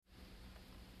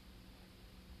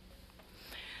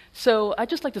So I'd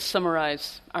just like to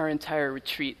summarize our entire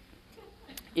retreat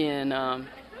in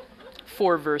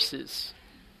 4 verses.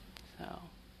 So,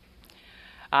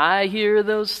 I hear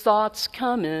those thoughts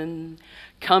coming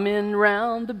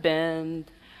round the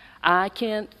bend. I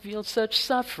can't feel such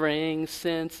suffering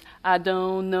since I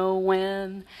don't know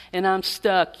when, and I'm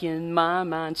stuck in my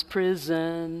mind's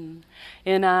prison,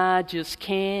 and I just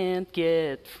can't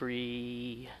get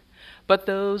free. But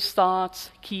those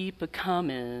thoughts keep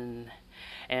a-comin',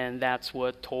 and that's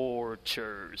what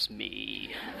tortures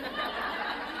me.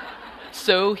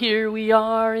 So here we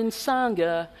are in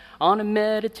Sangha on a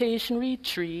meditation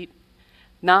retreat.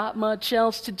 Not much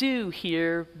else to do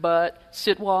here but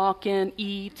sit, walk, and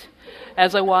eat.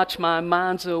 As I watch my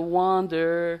mind's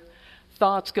a-wander,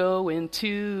 thoughts going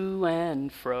to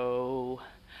and fro.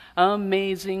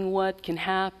 Amazing what can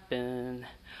happen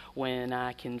when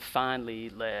I can finally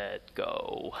let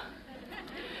go.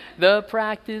 The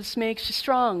practice makes you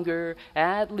stronger,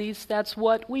 at least that's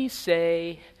what we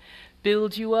say.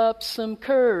 Build you up some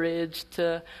courage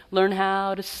to learn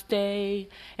how to stay.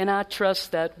 And I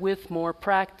trust that with more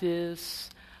practice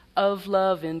of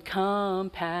love and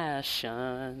compassion,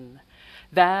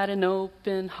 that an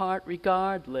open heart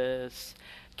regardless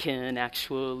can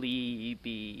actually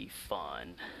be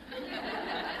fun.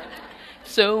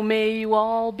 So may you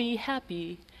all be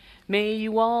happy. May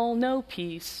you all know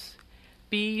peace.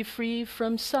 Be free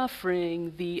from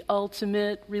suffering, the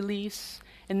ultimate release.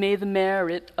 And may the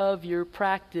merit of your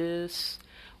practice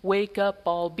wake up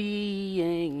all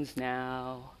beings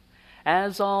now.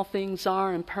 As all things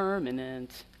are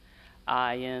impermanent,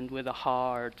 I end with a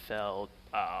heartfelt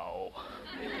bow.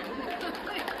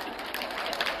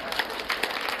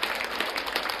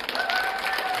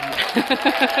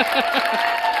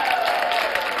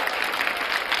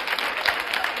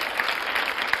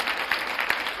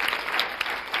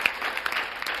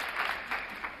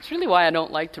 It's really why I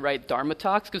don't like to write Dharma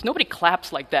talks, because nobody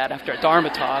claps like that after a Dharma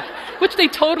talk, which they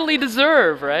totally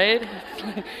deserve, right?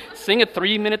 Sing a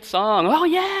 3-minute song. Oh,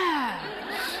 yeah!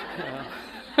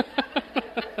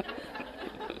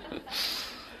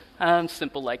 I'm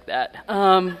simple like that.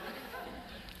 But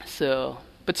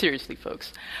seriously,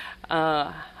 folks,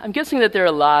 I'm guessing that there are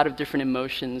a lot of different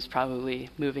emotions probably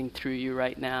moving through you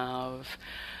right now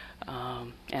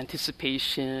of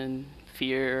anticipation,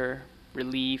 fear,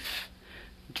 relief,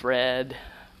 dread,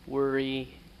 worry,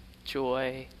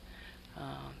 joy,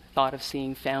 thought of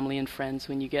seeing family and friends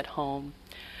when you get home.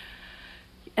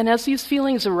 And as these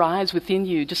feelings arise within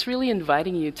you, just really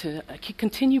inviting you to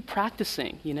continue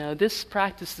practicing. You know, this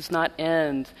practice does not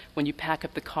end when you pack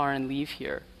up the car and leave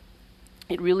here.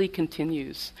 It really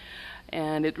continues.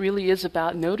 And it really is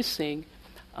about noticing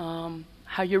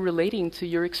how you're relating to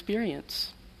your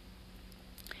experience.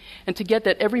 And to get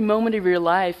that every moment of your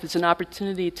life is an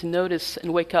opportunity to notice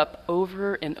and wake up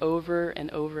over and over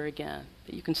and over again.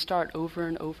 That you can start over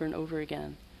and over and over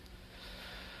again.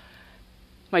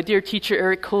 My dear teacher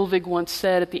Eric Kolvig once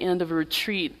said at the end of a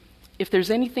retreat, if there's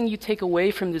anything you take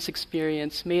away from this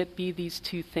experience, may it be these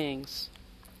 2 things.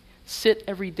 Sit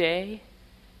every day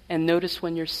and notice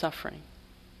when you're suffering.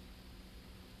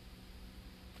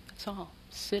 That's all.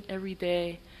 Sit every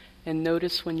day and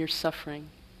notice when you're suffering.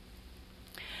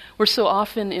 We're so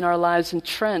often in our lives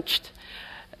entrenched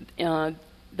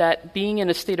that being in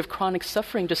a state of chronic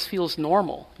suffering just feels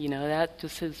normal. You know, that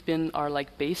just has been our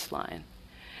baseline.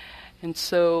 And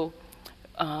so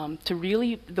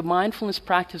the mindfulness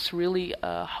practice really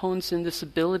hones in this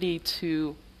ability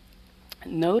to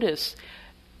notice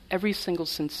every single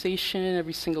sensation,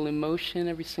 every single emotion,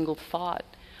 every single thought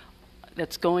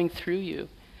that's going through you.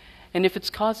 And if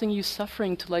it's causing you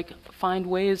suffering, to find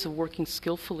ways of working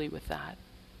skillfully with that.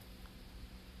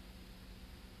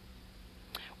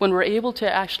 When we're able to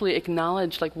actually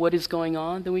acknowledge what is going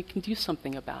on, then we can do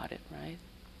something about it, right?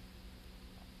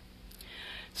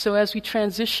 So as we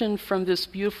transition from this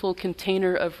beautiful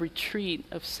container of retreat,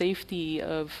 of safety,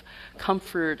 of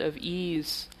comfort, of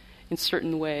ease in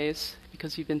certain ways,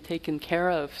 because you've been taken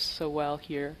care of so well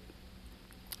here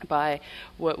by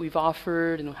what we've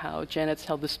offered and how Janet's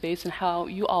held the space and how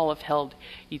you all have held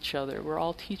each other. We're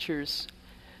all teachers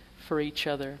for each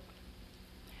other.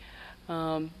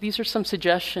 These are some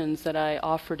suggestions that I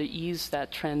offer to ease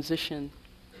that transition.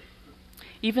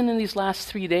 Even in these last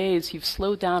 3 days, you've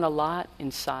slowed down a lot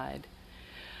inside.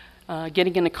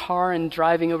 Getting in a car and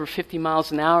driving over 50 miles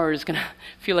an hour is going to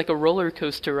feel like a roller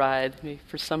coaster ride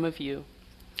for some of you.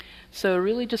 So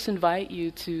really just invite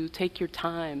you to take your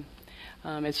time.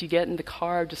 As you get in the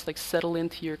car, just settle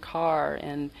into your car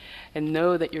and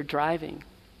know that you're driving.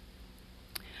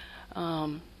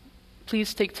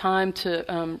 Please take time to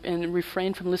and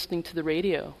refrain from listening to the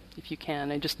radio if you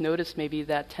can, and just notice maybe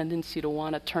that tendency to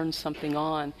want to turn something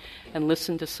on and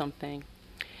listen to something.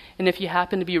 And if you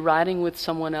happen to be riding with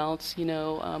someone else,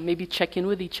 maybe check in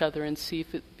with each other and see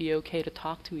if it'd be okay to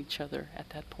talk to each other at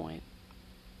that point.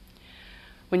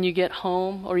 When you get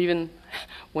home, or even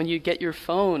when you get your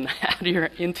phone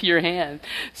into your hand,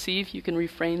 see if you can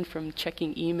refrain from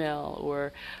checking email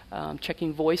or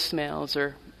checking voicemails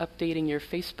or updating your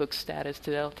Facebook status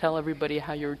to tell everybody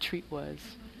how your retreat was.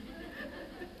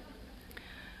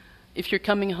 If you're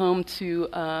coming home to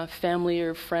family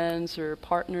or friends or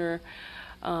partner,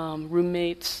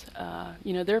 roommates,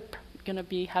 they're going to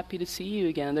be happy to see you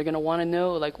again. They're going to want to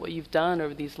know what you've done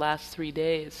over these last 3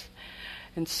 days.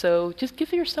 And so just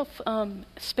give yourself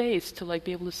space to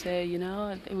be able to say,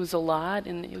 it was a lot,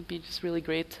 and it would be just really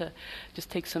great to just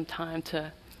take some time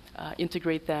to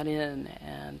integrate that in.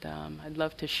 And I'd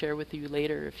love to share with you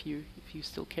later if you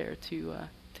still care to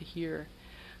hear.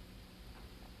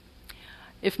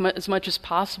 As much as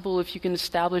possible, if you can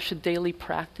establish a daily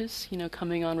practice,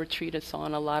 coming on retreat, I saw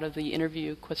on a lot of the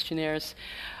interview questionnaires,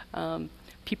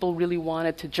 people really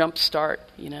wanted to jumpstart,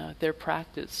 their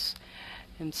practice.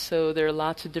 And so there are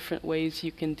lots of different ways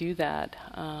you can do that.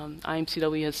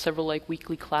 IMCW has several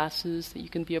weekly classes that you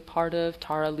can be a part of.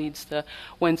 Tara leads the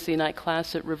Wednesday night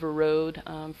class at River Road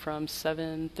from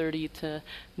 7:30 to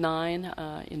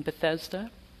 9 in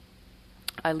Bethesda.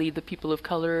 I lead the People of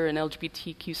Color and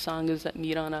LGBTQ Sanghas that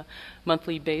meet on a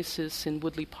monthly basis in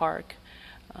Woodley Park.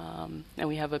 And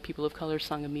we have a People of Color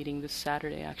Sangha meeting this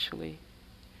Saturday, actually.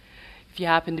 If you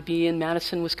happen to be in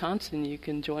Madison, Wisconsin, you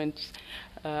can join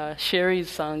Sherry's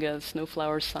Sangha,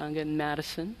 Snowflower Sangha in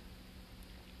Madison.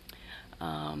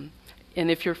 And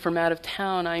if you're from out of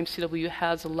town, IMCW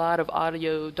has a lot of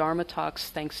audio Dharma talks,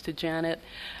 thanks to Janet,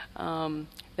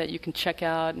 that you can check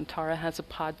out, and Tara has a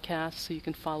podcast, so you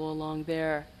can follow along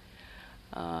there.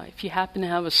 If you happen to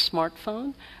have a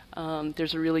smartphone,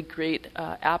 there's a really great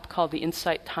app called the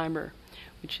Insight Timer,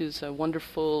 which is a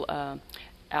wonderful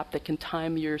app that can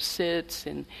time your sits,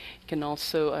 and you can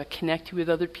also connect you with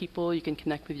other people. You can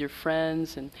connect with your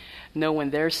friends and know when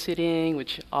they're sitting,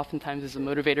 which oftentimes is a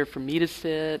motivator for me to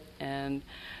sit, and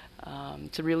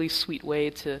it's a really sweet way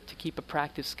to keep a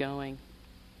practice going.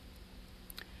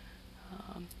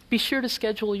 Be sure to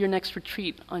schedule your next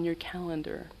retreat on your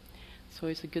calendar. It's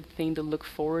always a good thing to look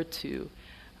forward to.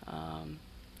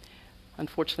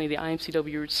 Unfortunately, the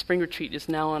IMCW Spring Retreat is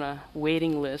now on a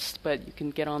waiting list, but you can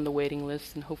get on the waiting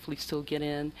list and hopefully still get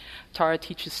in. Tara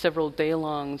teaches several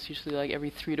day-longs, usually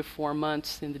every 3 to 4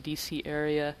 months in the DC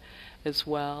area as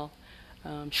well.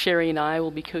 Sherry and I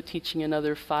will be co-teaching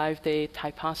another 5-day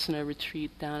Taipassana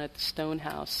retreat down at the Stone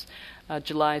House,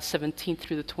 July 17th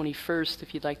through the 21st.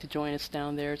 If you'd like to join us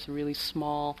down there, it's a really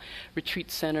small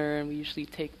retreat center, and we usually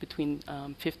take between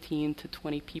 15 to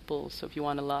 20 people. So if you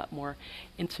want a lot more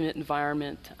intimate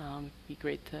environment, it'd be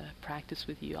great to practice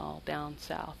with you all down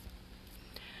south.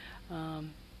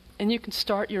 And you can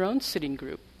start your own sitting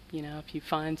group. If you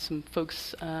find some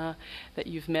folks that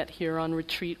you've met here on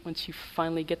retreat, once you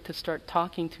finally get to start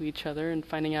talking to each other and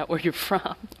finding out where you're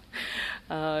from,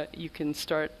 you can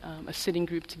start a sitting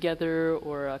group together,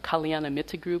 or a Kalyana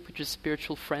Mitta group, which is a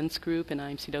spiritual friends group, and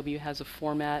IMCW has a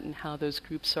format and how those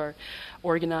groups are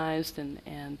organized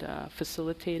and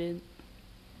facilitated.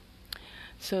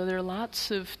 So there are lots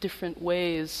of different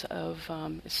ways of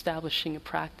establishing a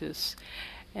practice.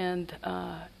 And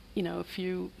if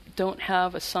you don't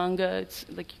have a Sangha, it's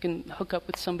you can hook up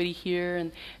with somebody here,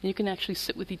 and you can actually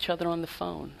sit with each other on the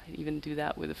phone. I even do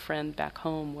that with a friend back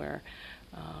home, where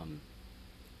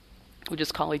we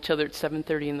just call each other at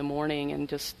 7:30 in the morning and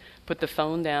just put the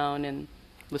phone down and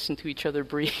listen to each other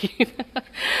breathe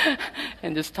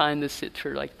and just time to sit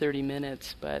for 30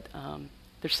 minutes. But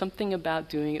there's something about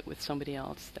doing it with somebody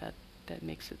else that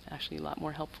makes it actually a lot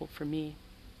more helpful for me.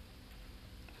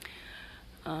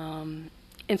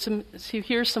 So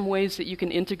here are some ways that you can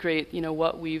integrate,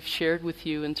 what we've shared with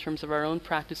you in terms of our own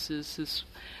practices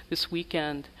this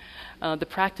weekend. The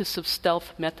practice of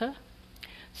stealth metta.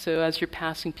 So as you're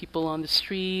passing people on the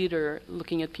street, or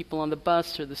looking at people on the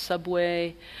bus or the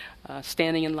subway,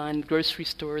 standing in line at the grocery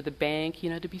store or the bank,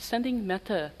 to be sending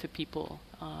metta to people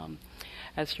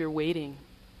as you're waiting.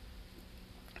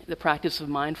 The practice of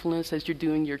mindfulness as you're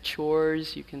doing your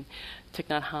chores. You can, Thich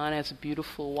Nhat Hanh has a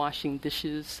beautiful washing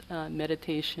dishes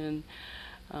meditation.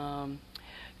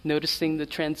 Noticing the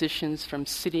transitions from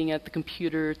sitting at the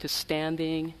computer to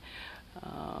standing.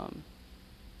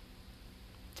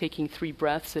 Taking 3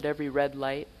 breaths at every red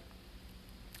light.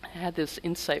 I had this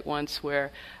insight once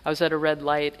where I was at a red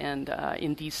light, and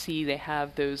in DC they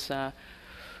have those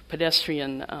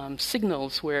pedestrian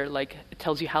signals where it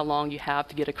tells you how long you have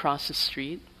to get across the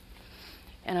street.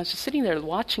 And I was just sitting there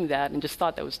watching that and just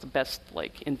thought that was the best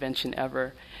invention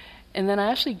ever. And then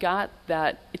I actually got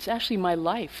that it's actually my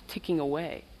life ticking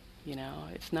away.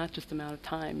 It's not just the amount of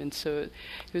time. And so it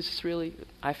was just really,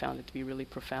 I found it to be really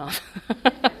profound.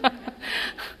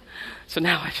 So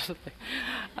now I just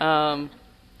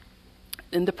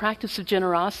in the practice of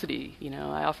generosity,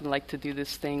 I often like to do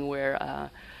this thing where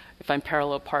if I'm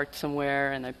parallel parked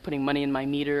somewhere and I'm putting money in my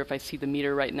meter, if I see the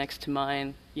meter right next to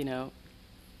mine,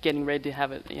 getting ready to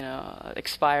have it,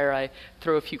 expire, I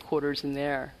throw a few quarters in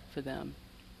there for them.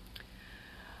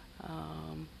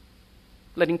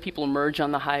 Letting people merge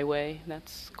on the highway,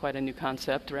 that's quite a new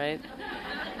concept, right?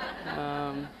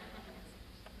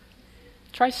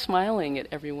 Try smiling at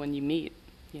everyone you meet.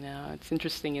 It's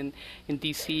interesting in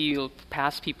DC, you'll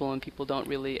pass people and people don't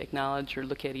really acknowledge or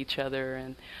look at each other.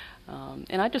 And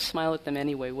I just smile at them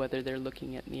anyway, whether they're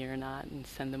looking at me or not, and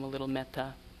send them a little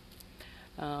metta.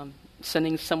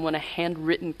 Sending someone a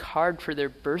handwritten card for their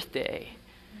birthday.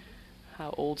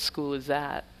 How old school is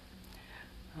that?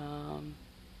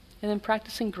 And then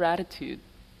practicing gratitude.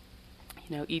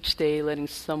 Each day letting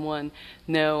someone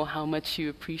know how much you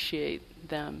appreciate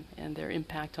them and their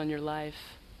impact on your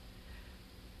life.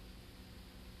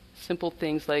 Simple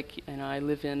things like, I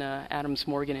live in Adams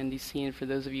Morgan in DC, and for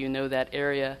those of you who know that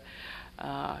area,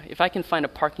 if I can find a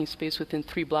parking space within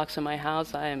 3 blocks of my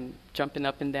house, I am jumping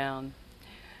up and down.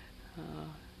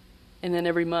 And then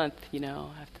every month,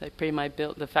 after I pay my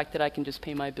bill, the fact that I can just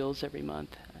pay my bills every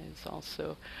month is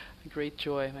also a great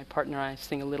joy. My partner and I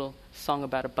sing a little song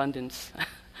about abundance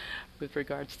with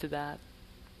regards to that.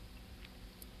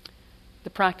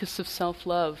 The practice of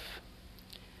self-love,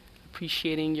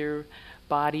 appreciating your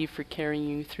body for carrying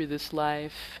you through this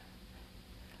life,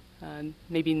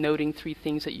 maybe noting 3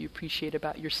 things that you appreciate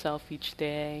about yourself each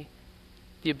day,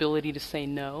 the ability to say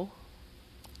no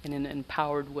in an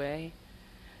empowered way,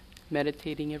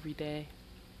 meditating every day.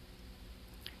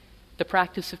 The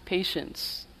practice of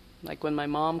patience, like when my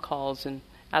mom calls and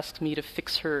asks me to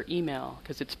fix her email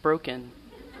because it's broken.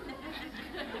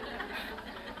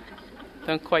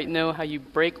 Don't quite know how you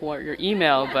break your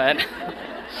email, but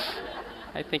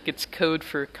I think it's code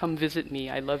for come visit me,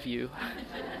 I love you.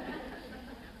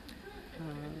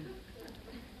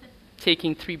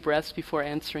 Taking 3 breaths before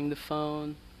answering the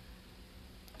phone.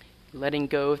 Letting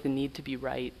go of the need to be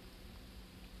right.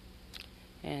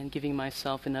 And giving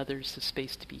myself and others the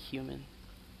space to be human.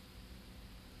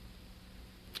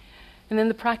 And then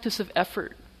the practice of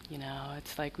effort.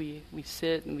 It's like we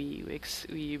sit and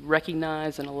we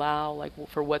recognize and allow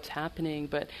for what's happening,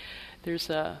 but there's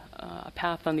a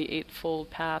path on the Eightfold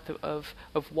Path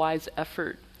of wise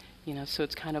effort, so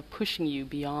it's kind of pushing you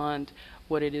beyond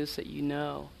what it is that you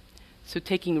know. So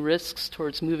taking risks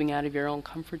towards moving out of your own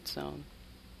comfort zone.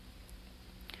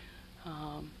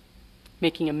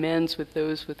 Making amends with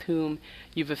those with whom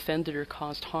you've offended or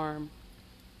caused harm.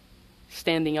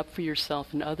 Standing up for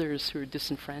yourself and others who are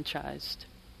disenfranchised.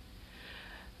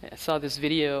 I saw this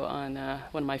video on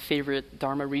one of my favorite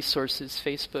Dharma resources,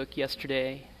 Facebook,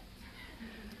 yesterday.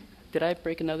 Did I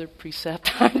break another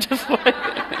precept? I'm just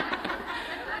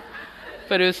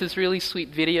But it was this really sweet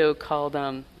video called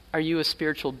Are You a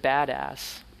Spiritual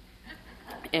Badass?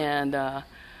 And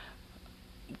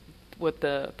what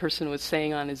the person was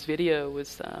saying on his video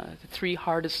was the 3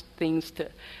 hardest things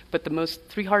but the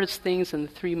 3 hardest things and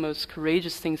the 3 most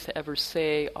courageous things to ever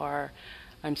say are,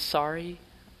 I'm sorry,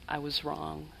 I was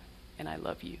wrong, and I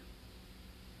love you.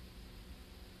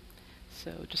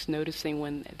 So just noticing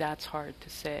when that's hard to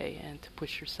say and to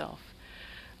push yourself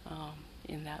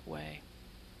in that way.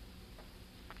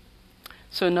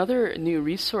 So another new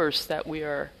resource that we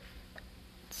are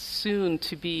soon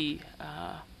to be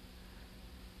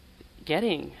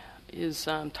getting is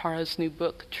Tara's new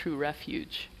book, True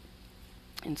Refuge.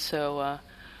 And so,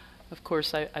 of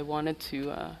course, I wanted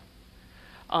to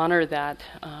honor that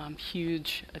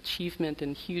huge achievement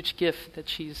and huge gift that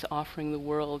she's offering the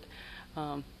world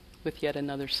with yet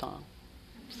another song.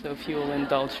 So if you will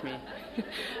indulge me.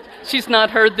 She's not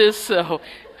heard this, so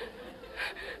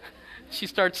she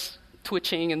starts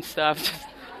twitching and stuff. Just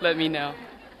let me know.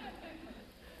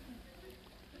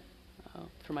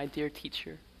 For my dear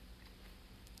teacher.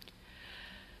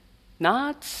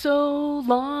 Not so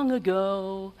long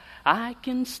ago, I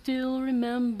can still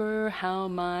remember how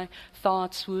my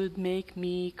thoughts would make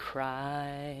me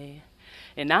cry.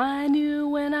 And I knew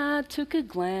when I took a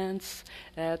glance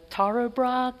at Tara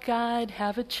Brach, I'd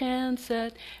have a chance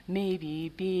at maybe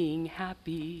being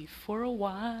happy for a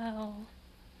while.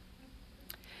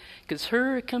 'Cause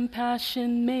her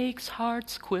compassion makes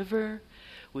hearts quiver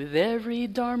With every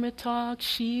Dharma talk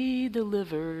she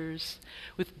delivers,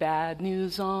 with bad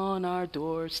news on our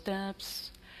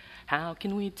doorsteps. How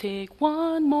can we take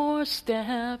one more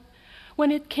step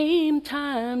when it came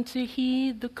time to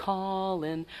heed the call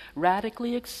and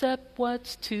radically accept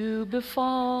what's to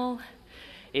befall?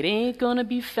 It ain't gonna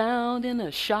be found in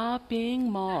a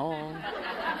shopping mall.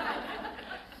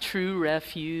 True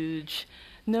refuge,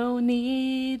 no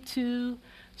need to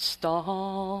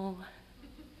stall.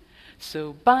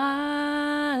 So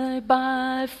bye-bye,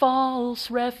 false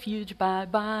refuge,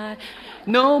 bye-bye.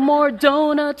 No more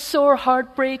donuts or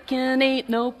heartbreaking, ain't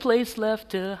no place left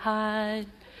to hide.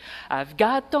 I've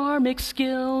got dharmic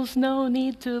skills, no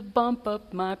need to bump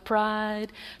up my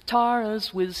pride.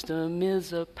 Tara's wisdom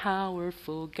is a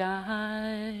powerful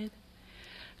guide.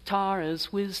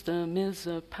 Tara's wisdom is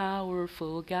a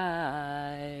powerful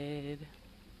guide.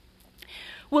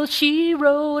 Well, she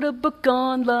wrote a book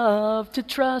on love to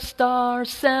trust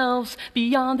ourselves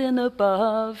beyond and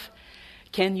above.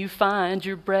 Can you find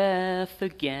your breath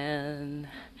again?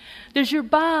 Does your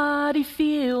body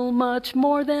feel much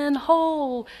more than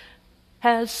whole?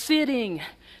 Has sitting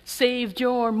saved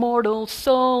your mortal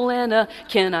soul? And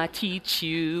can I teach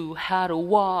you how to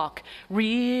walk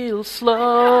real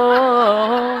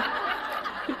slow?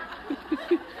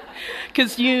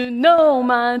 'Cause you know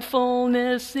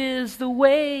mindfulness is the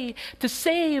way to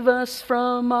save us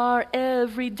from our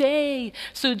everyday.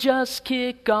 So just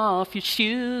kick off your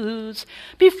shoes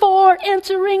before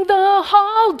entering the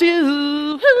hall,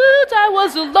 dude. I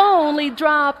was a lonely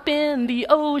drop in the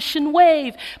ocean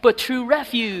wave, but true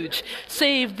refuge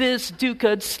saved this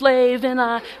duked slave. And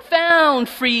I found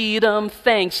freedom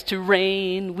thanks to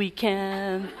rain. We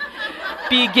can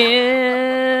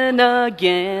begin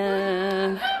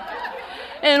again.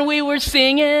 And we were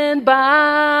singing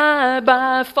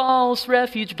bye-bye, false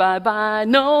refuge, bye-bye.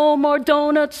 No more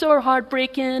donuts or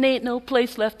heartbreaking, ain't no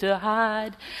place left to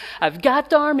hide. I've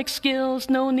got dharmic skills,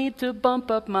 no need to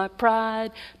bump up my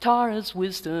pride. Tara's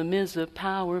wisdom is a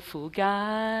powerful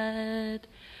guide.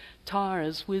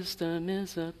 Tara's wisdom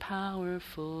is a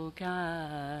powerful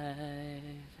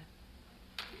guide.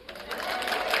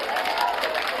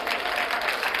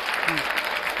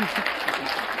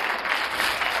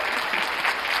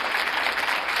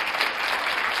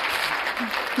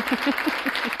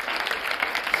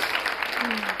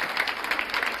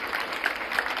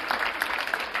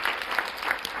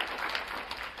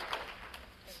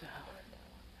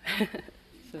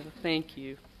 So thank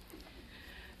you.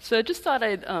 So I just thought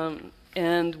I'd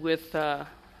end with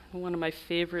one of my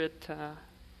favorite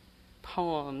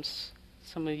poems.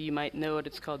 Some of you might know it.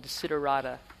 It's called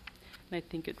Desiderata. And I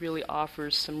think it really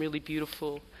offers some really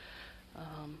beautiful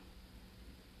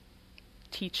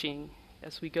teaching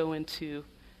as we go into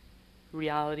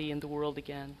reality in the world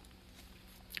again.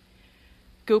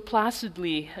 Go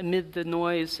placidly amid the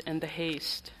noise and the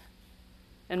haste,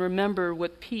 and remember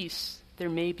what peace there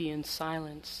may be in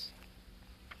silence.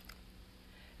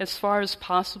 As far as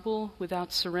possible,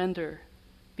 without surrender,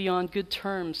 be on good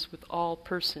terms with all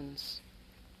persons.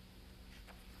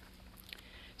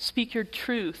 Speak your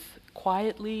truth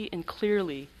quietly and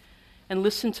clearly, and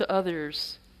listen to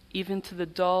others, even to the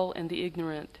dull and the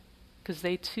ignorant, because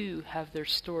they too have their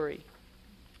story.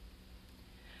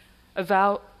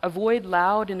 Avoid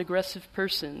loud and aggressive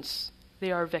persons. They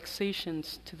are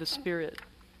vexations to the spirit.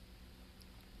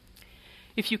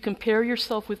 If you compare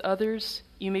yourself with others,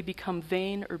 you may become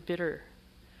vain or bitter,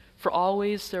 for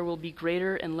always there will be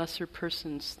greater and lesser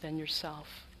persons than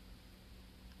yourself.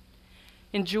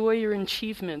 Enjoy your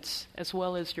achievements as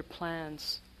well as your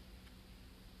plans.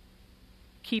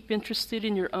 Keep interested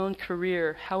in your own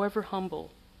career, however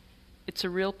humble. It's a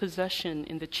real possession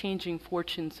in the changing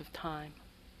fortunes of time.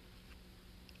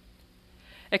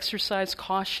 Exercise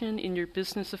caution in your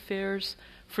business affairs,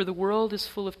 for the world is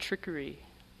full of trickery.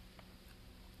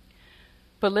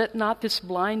 But let not this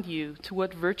blind you to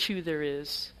what virtue there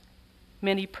is.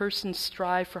 Many persons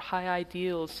strive for high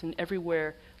ideals, and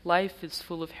everywhere life is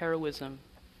full of heroism.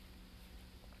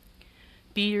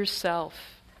 Be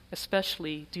yourself,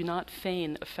 especially do not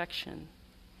feign affection.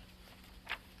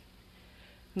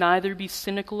 Neither be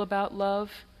cynical about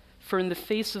love, for in the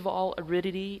face of all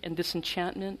aridity and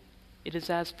disenchantment, it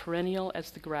is as perennial as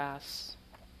the grass.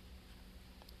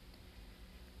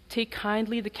 Take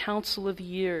kindly the counsel of the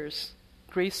years,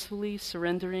 gracefully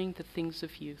surrendering the things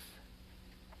of youth.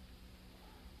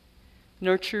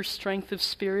 Nurture strength of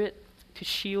spirit to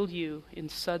shield you in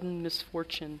sudden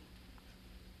misfortune.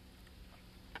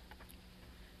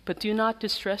 But do not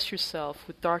distress yourself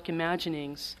with dark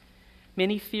imaginings.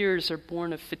 Many fears are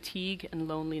born of fatigue and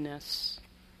loneliness.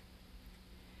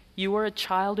 You are a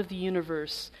child of the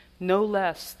universe, no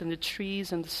less than the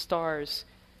trees and the stars,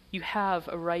 you have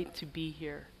a right to be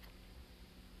here.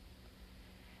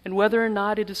 And whether or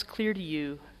not it is clear to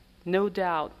you, no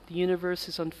doubt the universe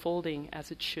is unfolding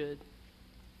as it should.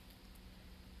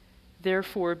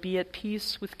 Therefore, be at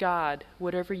peace with God,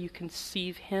 whatever you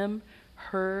conceive him,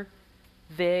 her,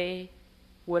 they,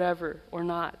 whatever or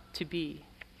not to be.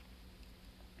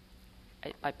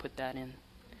 I put that in.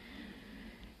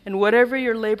 And whatever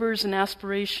your labors and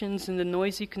aspirations in the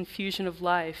noisy confusion of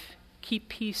life, keep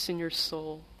peace in your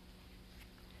soul.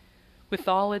 With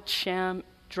all its sham,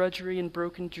 drudgery, and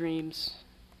broken dreams,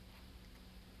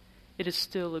 it is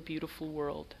still a beautiful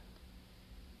world.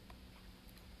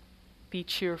 Be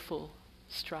cheerful,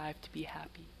 strive to be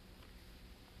happy.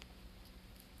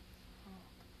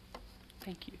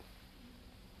 Thank you.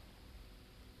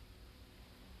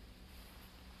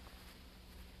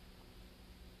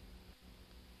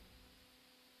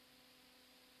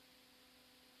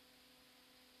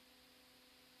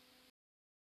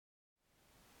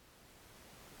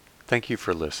 Thank you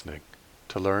for listening.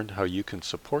 To learn how you can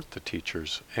support the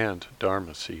teachers and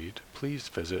Dharma Seed, please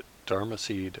visit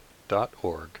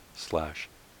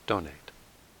dharmaseed.org/donate.